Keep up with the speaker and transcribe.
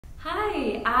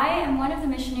Hi, I am one of the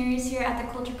missionaries here at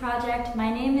the Culture Project.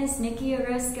 My name is Nicky.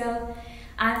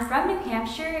 I'm from New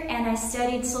Hampshire and I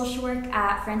studied social work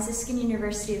at Franciscan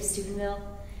University of Steubenville.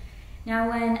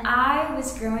 Now, when I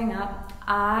was growing up,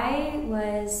 I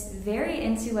was very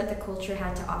into what the culture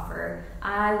had to offer.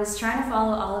 I was trying to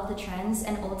follow all of the trends,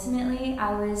 and ultimately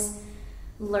I was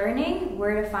learning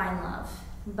where to find love.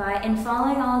 In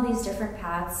following all of these different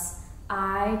paths,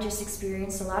 I just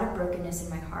experienced a lot of brokenness in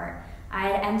my heart. I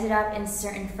had ended up in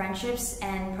certain friendships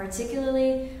and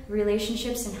particularly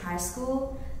relationships in high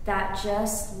school that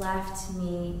just left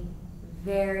me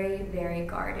very, very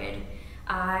guarded.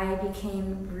 I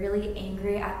became really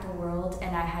angry at the world,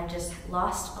 and I had just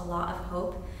lost a lot of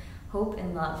hope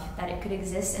and love that it could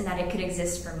exist and that it could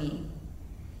exist for me.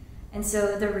 And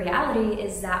so the reality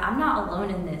is that I'm not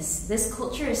alone in this. This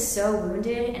culture is so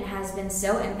wounded and has been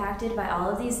so impacted by all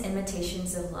of these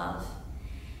imitations of love,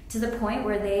 to the point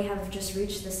where they have just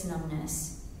reached this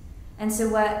numbness. And so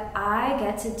what I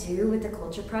get to do with the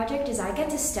Culture Project is I get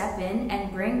to step in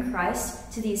and bring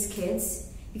Christ to these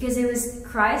kids, because it was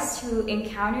Christ who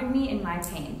encountered me in my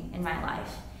pain in my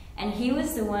life. And he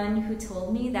was the one who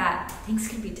told me that things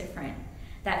could be different,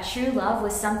 that true love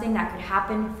was something that could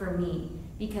happen for me,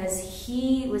 because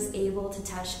he was able to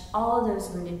touch all of those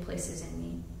wounded places in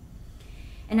me.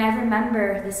 And I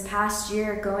remember this past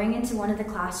year going into one of the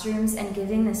classrooms and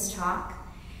giving this talk,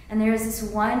 and there was this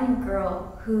one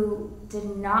girl who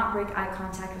did not break eye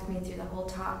contact with me through the whole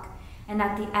talk. And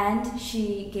at the end,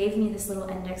 she gave me this little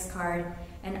index card,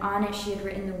 and on it she had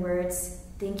written the words,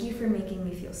 "Thank you for making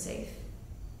me feel safe."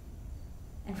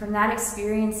 And from that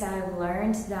experience, I have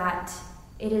learned that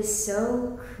it is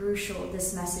so crucial,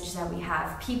 this message that we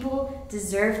have. People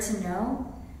deserve to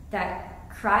know that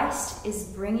Christ is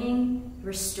bringing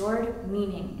restored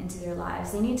meaning into their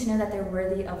lives. They need to know that they're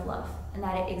worthy of love and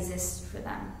that it exists for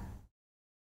them.